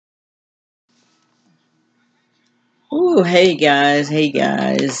Ooh, hey guys.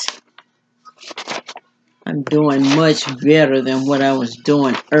 I'm doing much better than what I was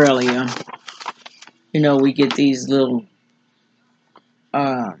doing earlier. You know, we get these uh,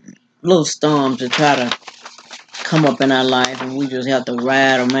 little storms that try to come up in our life, and we just have to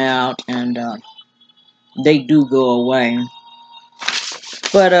ride them out, and they do go away.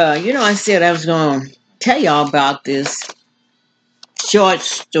 But I said I was gonna tell y'all about this short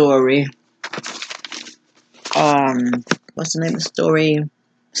story. What's the name of the story?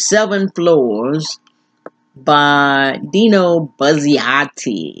 Seven Floors by Dino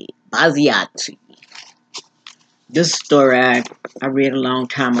Buzzati. Buzzati. This story I read a long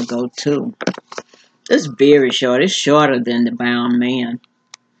time ago too. It's very short. It's shorter than The Bound Man.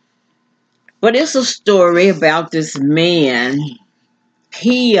 But it's a story about this man.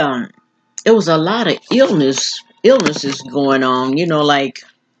 He It was a lot of illnesses going on, like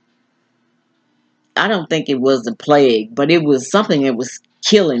I don't think it was the plague, but it was something that was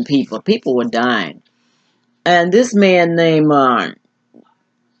killing people. People were dying. And this man named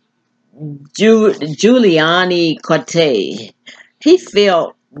Giuliani Corte, he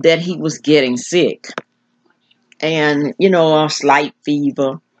felt that he was getting sick and, a slight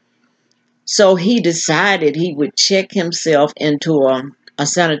fever. So he decided he would check himself into a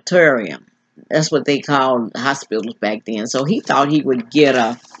sanitarium. That's what they called hospitals back then. So he thought he would get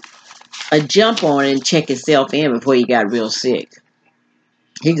a jump on and check himself in before he got real sick.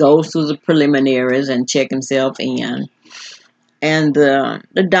 He goes through the preliminaries and check himself in. And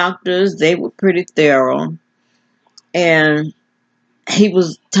the doctors, they were pretty thorough. And he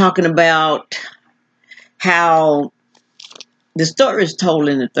was talking about how the story is told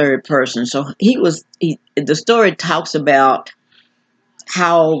in the third person. So the story talks about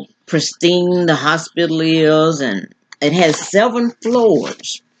how pristine the hospital is, and it has 7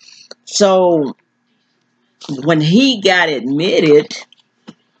 floors. So when he got admitted,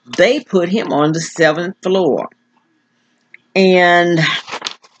 they put him on the 7th floor. And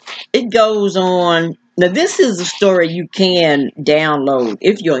it goes on. Now, this is a story you can download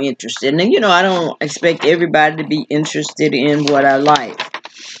if you're interested. And, I don't expect everybody to be interested in what I like.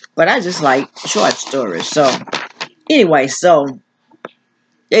 But I just like short stories. So, anyway,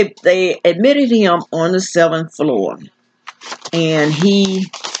 they admitted him on the 7th floor. And he,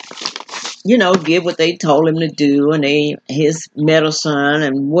 did what they told him to do. And his medicine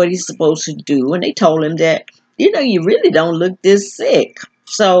and what he's supposed to do. And they told him that, you really don't look this sick.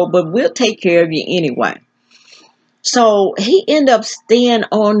 So, but we'll take care of you anyway. So he ended up staying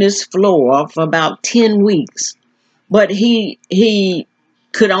on this floor for about 10 weeks. But he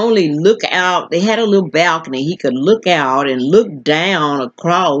could only look out. They had a little balcony. He could look out and look down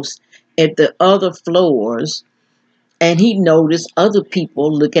across at the other floors. And he noticed other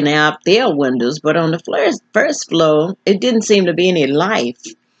people looking out their windows. But on the first floor, it didn't seem to be any life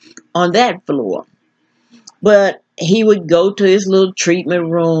on that floor. But he would go to his little treatment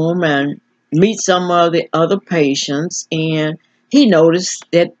room and meet some of the other patients, and he noticed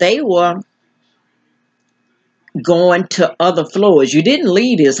that they were going to other floors. You didn't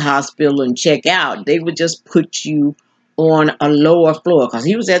leave his hospital and check out. They would just put you on a lower floor because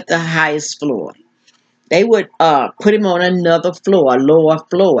he was at the highest floor. They would put him on another floor, a lower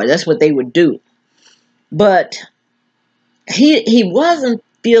floor. That's what they would do. But he wasn't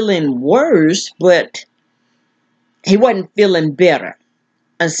feeling worse, but he wasn't feeling better.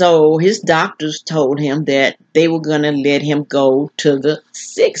 And so his doctors told him that they were going to let him go to the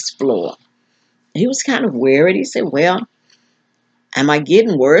 6th floor. He was kind of worried. He said, well, am I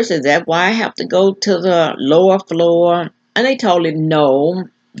getting worse? Is that why I have to go to the lower floor? And they told him no.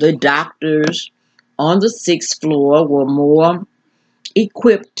 The doctors on the 6th floor were more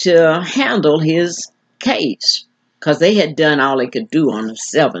equipped to handle his case because they had done all they could do on the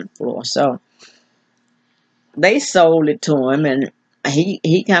 7th floor. So they sold it to him, and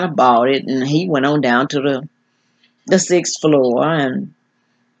he kind of bought it, and he went on down to the 6th floor, and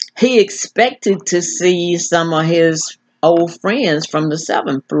he expected to see some of his old friends from the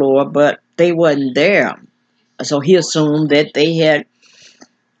 7th floor, but they wasn't there. So he assumed that they had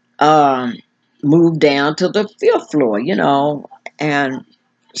moved down to the 5th floor, and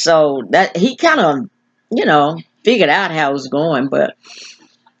so that he kind of, figured out how it was going, but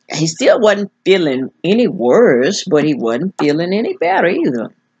he still wasn't feeling any worse, but he wasn't feeling any better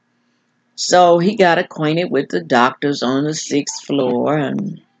either. So he got acquainted with the doctors on the 6th floor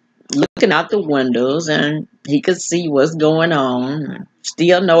and looking out the windows, and he could see what's going on.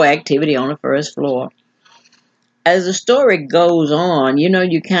 Still no activity on the 1st floor. As the story goes on,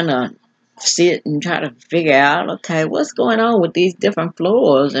 you kind of sit and try to figure out, okay, what's going on with these different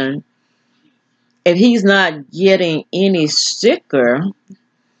floors? And if he's not getting any sicker,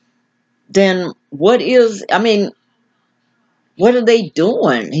 then what are they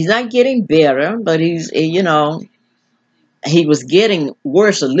doing? He's not getting better, but he was getting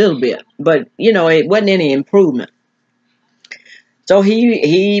worse a little bit, but it wasn't any improvement. So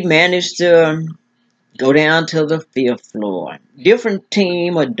he managed to go down to the fifth floor. Different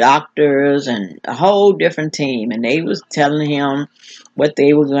team of doctors and a whole different team, and they was telling him what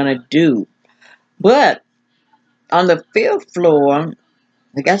they were gonna do. But on the fifth floor,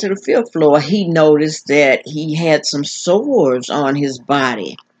 they got to the fifth floor, he noticed that he had some sores on his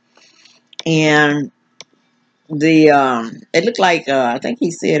body, and it looked like I think he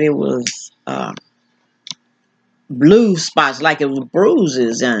said it was blue spots, like it was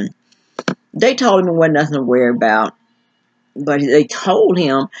bruises, and they told him it wasn't nothing to worry about. But they told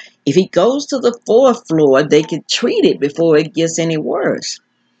him if he goes to the fourth floor, they could treat it before it gets any worse.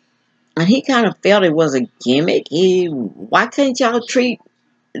 And he kind of felt it was a gimmick. Why can't y'all treat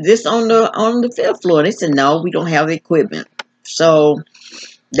this on the fifth floor? They said, no, we don't have the equipment. So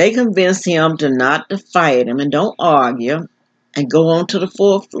they convinced him to not to fight him and don't argue and go on to the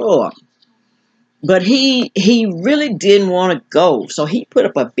fourth floor. But he really didn't want to go. So he put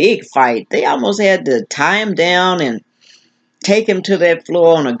up a big fight. They almost had to tie him down and take him to that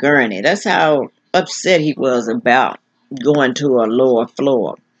floor on a gurney. That's how upset he was about going to a lower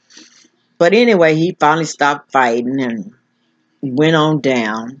floor. But anyway, he finally stopped fighting and went on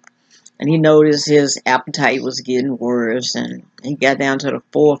down. And he noticed his appetite was getting worse. And he got down to the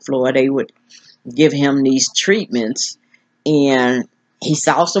fourth floor. They would give him these treatments. And he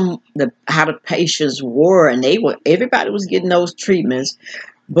saw how the patients were. And everybody was getting those treatments.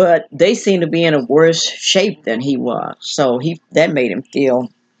 But they seemed to be in a worse shape than he was. So that made him feel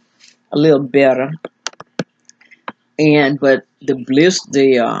a little better. But the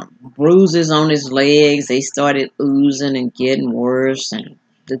bruises on his legs, they started oozing and getting worse. And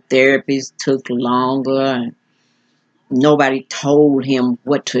the therapies took longer. And nobody told him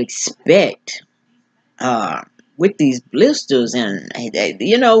what to expect with these blisters. And,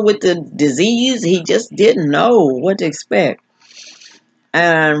 with the disease, he just didn't know what to expect.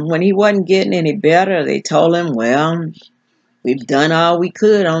 And when he wasn't getting any better, they told him, well, we've done all we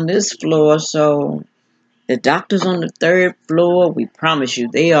could on this floor, so the doctors on the third floor, we promise you,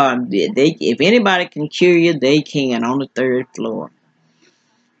 if anybody can cure you, they can on the third floor.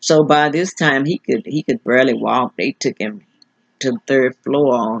 So by this time, he could barely walk. They took him to the third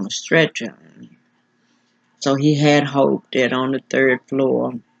floor on a stretcher. So he had hope that on the third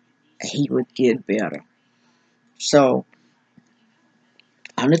floor, he would get better. So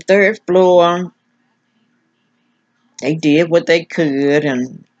on the third floor, they did what they could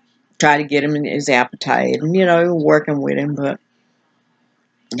and tried to get him in his appetite, and working with him, but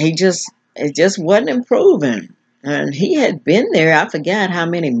it just wasn't improving. And he had been there, I forgot how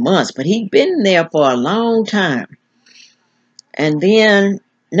many months, but he'd been there for a long time. And then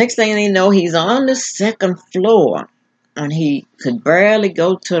next thing you know, he's on the second floor, and he could barely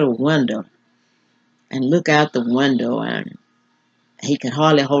go to the window and look out the window, and he could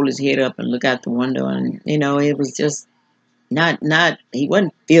hardly hold his head up and look out the window, and it was just he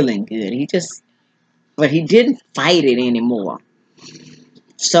wasn't feeling good. But he didn't fight it anymore.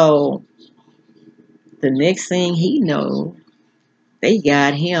 So the next thing he knows, they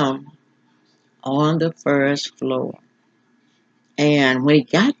got him on the first floor. And when he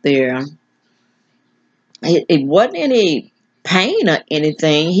got there, it wasn't any pain or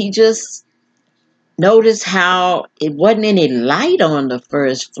anything. He just noticed how it wasn't any light on the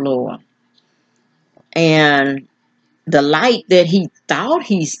first floor. And the light that he thought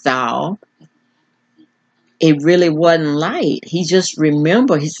he saw, it really wasn't light. He just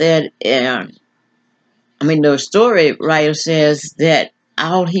remembered, he said, the story writer says that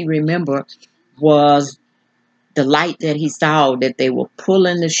all he remembered was the light that he saw, that they were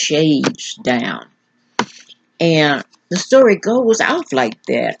pulling the shades down. And the story goes off like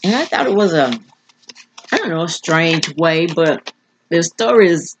that. And I thought it was a strange way, but the story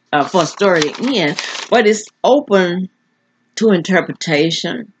is for a story to end, but it's open to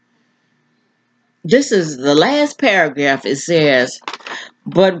interpretation. This is the last paragraph. It says,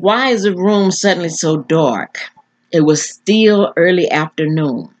 but why is the room suddenly so dark? It was still early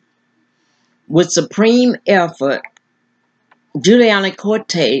afternoon. With supreme effort, Giuliano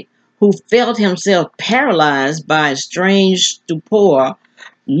Corte, who felt himself paralyzed by a strange stupor,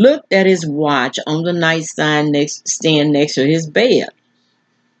 looked at his watch on the nightstand next to his bed.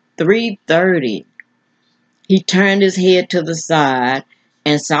 3:30. He turned his head to the side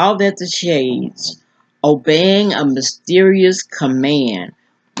and saw that the shades, obeying a mysterious command,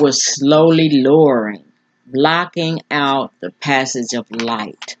 was slowly lowering, blocking out the passage of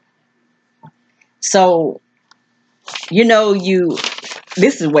light. So,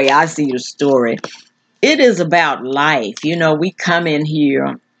 this is the way I see the story. It is about life. We come in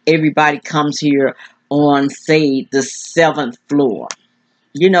here, everybody comes here on, say, the 7th floor.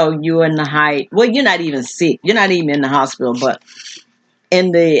 You're in the height. Well, you're not even sick. You're not even in the hospital, but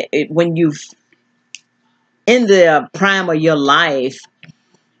when you in the prime of your life,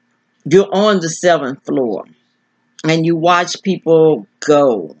 you're on the 7th floor, and you watch people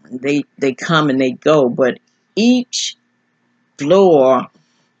go. They come and they go, but each floor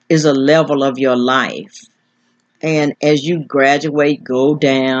is a level of your life. And as you graduate, go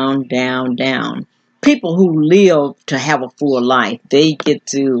down, down, down. People who live to have a full life, they get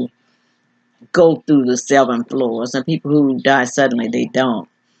to go through the 7 floors. And people who die suddenly, they don't.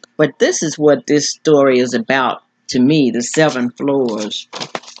 But this is what this story is about to me, the 7 floors.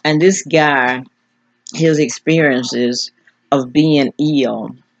 And this guy, his experiences of being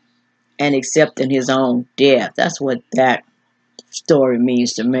ill and accepting his own death. That's what that story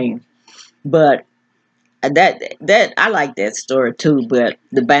means to me. But that I like that story too. But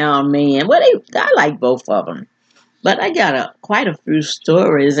the bound man, well, I like both of them. But I got quite a few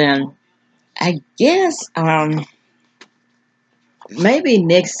stories, and I guess maybe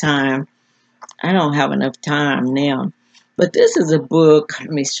next time. I don't have enough time now. But this is a book. Let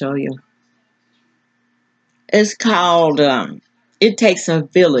me show you. It's called "It Takes a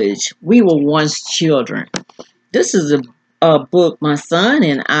Village." We were once children. This is a book my son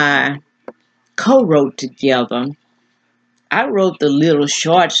and I co-wrote together. I wrote the little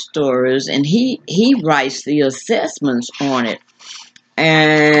short stories, and he writes the assessments on it.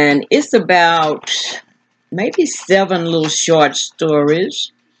 And it's about maybe 7 little short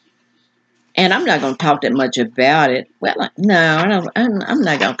stories. And I'm not going to talk that much about it. Well, no, I'm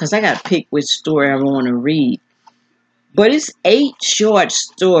not going to, because I got to pick which story I want to read. But it's 8 short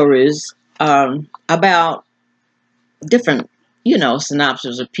stories about different,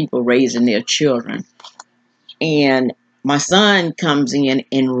 synopses of people raising their children. And my son comes in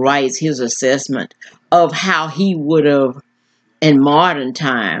and writes his assessment of how he would have, in modern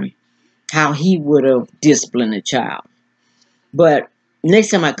time, how he would have disciplined a child. But next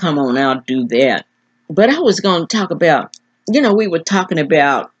time I come on, I'll do that. But I was going to talk about, we were talking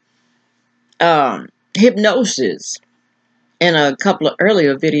about hypnosis in a couple of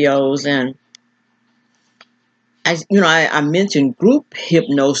earlier videos. And I mentioned group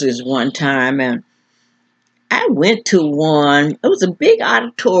hypnosis one time, and I went to one. It was a big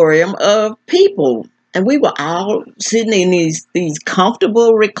auditorium of people, and we were all sitting in these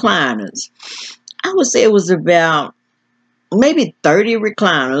comfortable recliners. I would say it was about maybe 30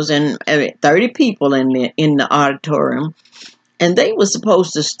 recliners and 30 people in the auditorium, and they were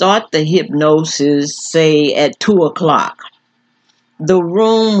supposed to start the hypnosis, say, at 2 o'clock. The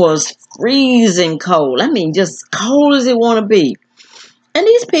room was freezing cold. I mean, just cold as it want to be. And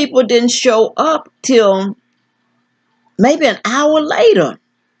these people didn't show up till maybe an hour later.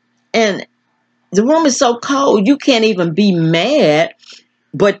 And the room is so cold, you can't even be mad,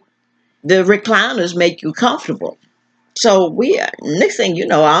 but the recliners make you comfortable. So next thing you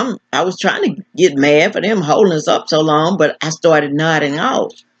know, I was trying to get mad for them holding us up so long, but I started nodding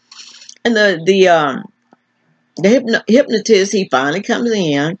off. And the hypnotist, he finally comes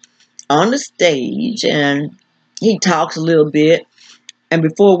in on the stage, and he talks a little bit. And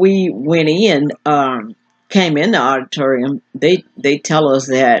before we went in, came in the auditorium, they tell us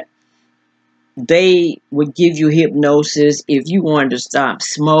that they would give you hypnosis if you wanted to stop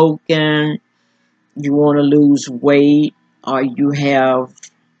smoking, you want to lose weight, or you have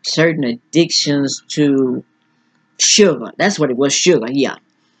certain addictions to sugar. That's what it was, sugar, yeah.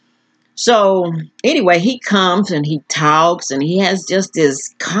 So anyway, he comes and he talks, and he has just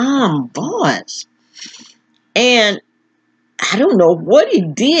this calm voice. And I don't know what he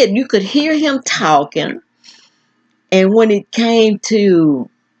did. You could hear him talking. And when it came to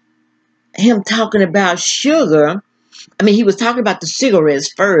him talking about sugar, I mean, he was talking about the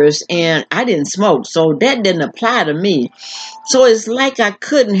cigarettes first, and I didn't smoke, so that didn't apply to me. So it's like I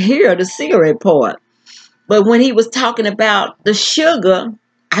couldn't hear the cigarette part. But when he was talking about the sugar,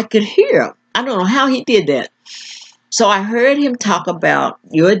 I could hear. I don't know how he did that. So I heard him talk about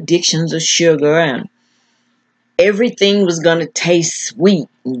your addictions of sugar, and everything was going to taste sweet.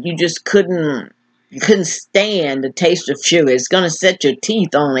 You just couldn't stand the taste of sugar. It's going to set your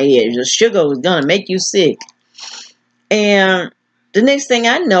teeth on edge. The sugar was going to make you sick. And the next thing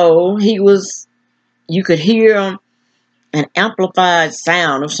I know, you could hear an amplified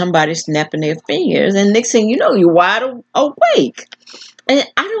sound of somebody snapping their fingers. And next thing you know, you're wide awake. And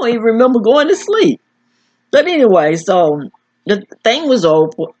I don't even remember going to sleep. But anyway, so the thing was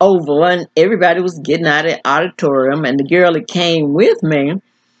over and everybody was getting out of the auditorium. And the girl that came with me,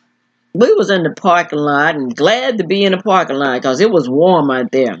 we was in the parking lot and glad to be in the parking lot because it was warm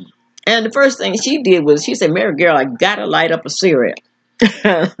out there. And the first thing she did was she said, "Mary girl, I gotta light up a cigarette."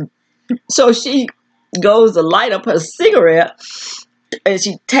 So she goes to light up her cigarette and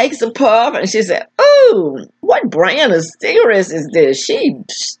she takes a puff and she said, "Ooh, what brand of cigarettes is this?" She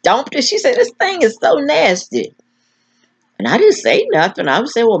stomped it. She said, "This thing is so nasty." And I didn't say nothing. I would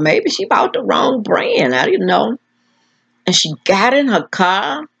say, well, maybe she bought the wrong brand. I didn't know. And she got in her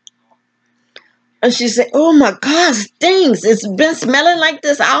car and she said, "Oh my God, it stinks. It's been smelling like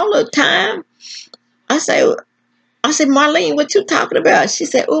this all the time." I said, "Marlene, what you talking about?" She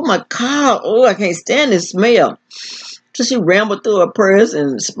said, "Oh my God, oh, I can't stand this smell." So she rambled through her purse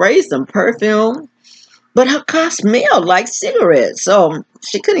and sprayed some perfume. But her car smelled like cigarettes. So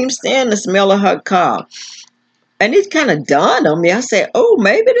she couldn't even stand the smell of her car. And it kind of dawned on me. I said, oh,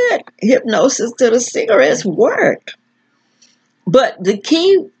 maybe that hypnosis to the cigarettes worked. But the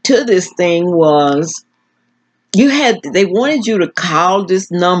key to this thing was they wanted you to call this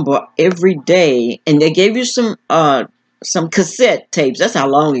number every day, and they gave you some cassette tapes. That's how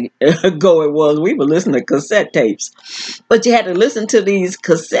long ago it was. We were listening to cassette tapes. But you had to listen to these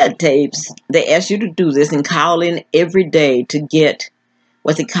cassette tapes. They asked you to do this and call in every day to get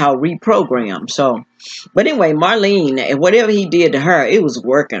what they call reprogrammed. So, but anyway, Marlene, whatever he did to her, it was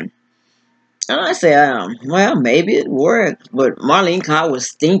working. And I said, well, maybe it worked. But Marlene's car was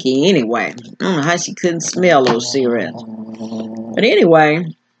stinky anyway. I don't know how she couldn't smell those cigarettes. But anyway,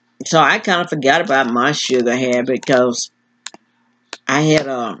 so I kind of forgot about my sugar habit because I had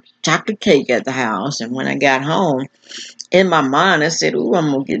a chocolate cake at the house. And when I got home, in my mind, I said, ooh,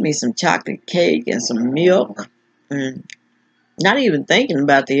 I'm going to get me some chocolate cake and some milk. And not even thinking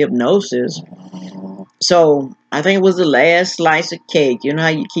about the hypnosis. So I think it was the last slice of cake. You know how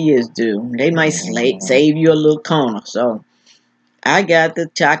your kids do. They might save you a little corner. So I got the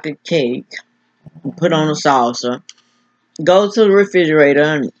chocolate cake, put on a salsa, go to the refrigerator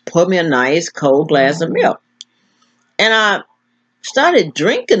and put me a nice cold glass of milk. And I started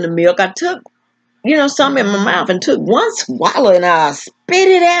drinking the milk. I took, some in my mouth and took one swallow and I spit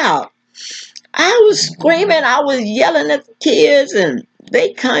it out. I was screaming. I was yelling at the kids and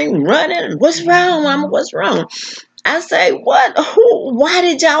they came running. "What's wrong, Mama? What's wrong?" I say, "What? Why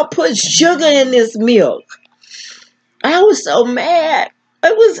did y'all put sugar in this milk?" I was so mad.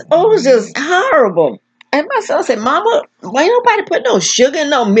 It was just horrible. And my son said, "Mama, why ain't nobody put no sugar in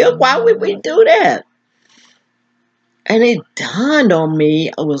no milk? Why would we do that?" And it dawned on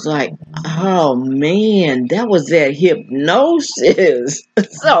me. I was like, oh man, that was that hypnosis.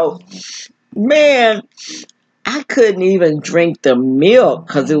 So, man, I couldn't even drink the milk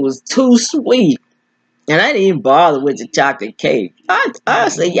because it was too sweet. And I didn't even bother with the chocolate cake. I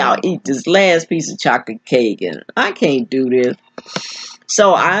said, y'all eat this last piece of chocolate cake, and I can't do this.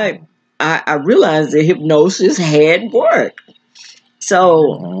 So I realized the hypnosis had worked.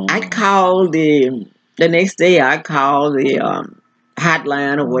 So I called the next day. I called the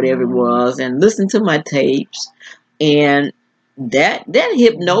hotline or whatever it was, and listened to my tapes. And that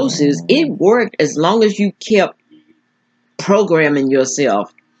hypnosis, it worked as long as you kept programming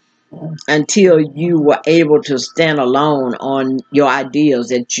yourself until you were able to stand alone on your ideas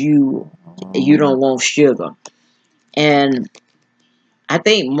that you don't want sugar. And I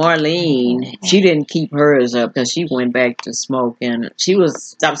think Marlene, she didn't keep hers up because she went back to smoking. She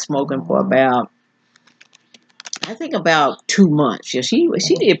stopped smoking for about 2 months. Yeah, she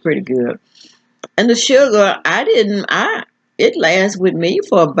did pretty good. And the sugar, it lasts with me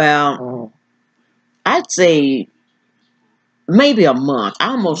for about, I'd say, maybe a month,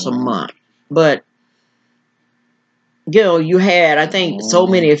 almost a month. But, you had, I think, so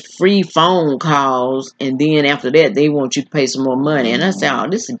many free phone calls, and then after that, they want you to pay some more money. And I said, oh,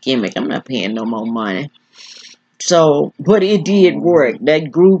 this is a gimmick. I'm not paying no more money. So, but it did work.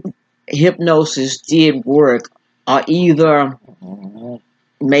 That group hypnosis did work. Or either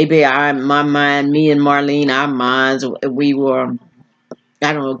maybe me and Marlene, our minds, we were,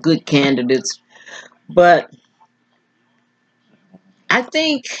 I don't know, good candidates. But I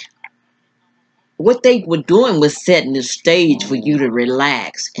think what they were doing was setting the stage for you to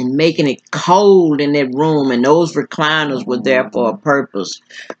relax and making it cold in that room. And those recliners were there for a purpose,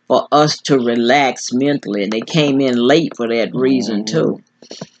 for us to relax mentally. And they came in late for that reason, too.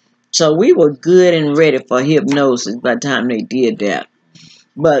 So we were good and ready for hypnosis by the time they did that.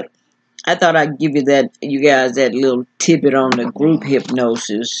 But I thought I'd give you guys that little tidbit on the group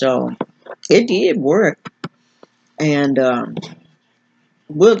hypnosis. So it did work. And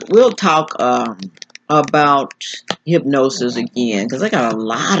we'll talk about hypnosis again, because I got a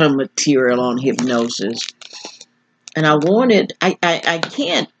lot of material on hypnosis. And I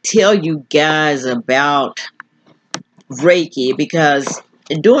can't tell you guys about Reiki, because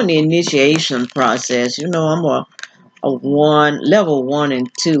during the initiation process, I'm level 1 and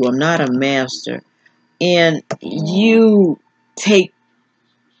 2. I'm not a master. And you take,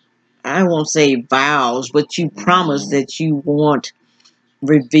 I won't say vows, but you promise that you won't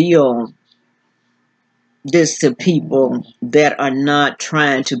reveal this to people that are not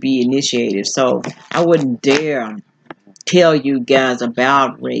trying to be initiated. So I wouldn't dare tell you guys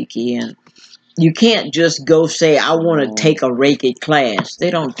about Reiki. And you can't just go say, I want to take a Reiki class. They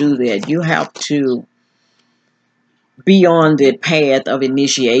don't do that. You have to be on the path of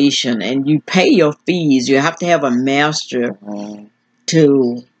initiation, and you pay your fees. You have to have a master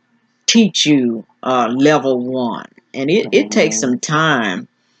to teach you level 1. And it takes some time.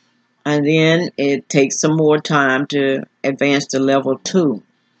 And then it takes some more time to advance to level 2.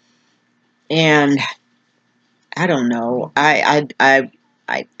 And I don't know. I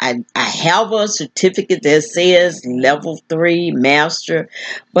have a certificate that says level 3 master,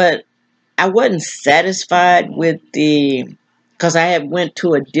 but I wasn't satisfied with because I had went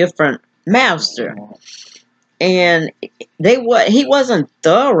to a different master, and he wasn't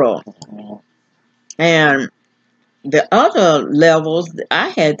thorough. And the other levels, I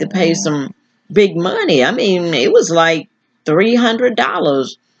had to pay some big money. I mean, it was like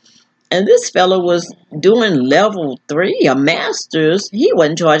 $300. And this fellow was doing level 3, a master's. He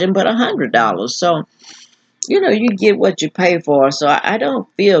wasn't charging but $100. So, you get what you pay for. So I don't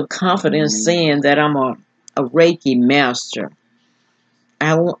feel confident saying that I'm a Reiki master.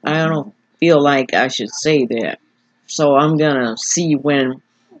 I don't feel like I should say that. So I'm going to see when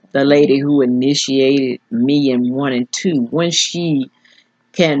the lady who initiated me in 1 and 2, when she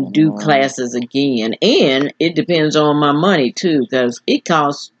can do classes again. And it depends on my money too, because it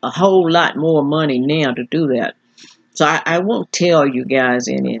costs a whole lot more money now to do that. So I won't tell you guys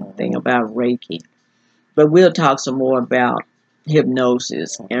anything about Reiki, but we'll talk some more about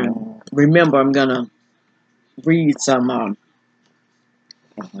hypnosis. And remember, I'm gonna read some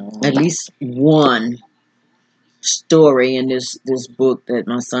at least one story in this book that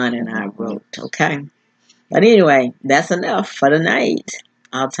my son and I wrote. Okay, but anyway, that's enough for the night.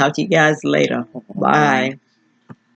 I'll talk to you guys later. Bye.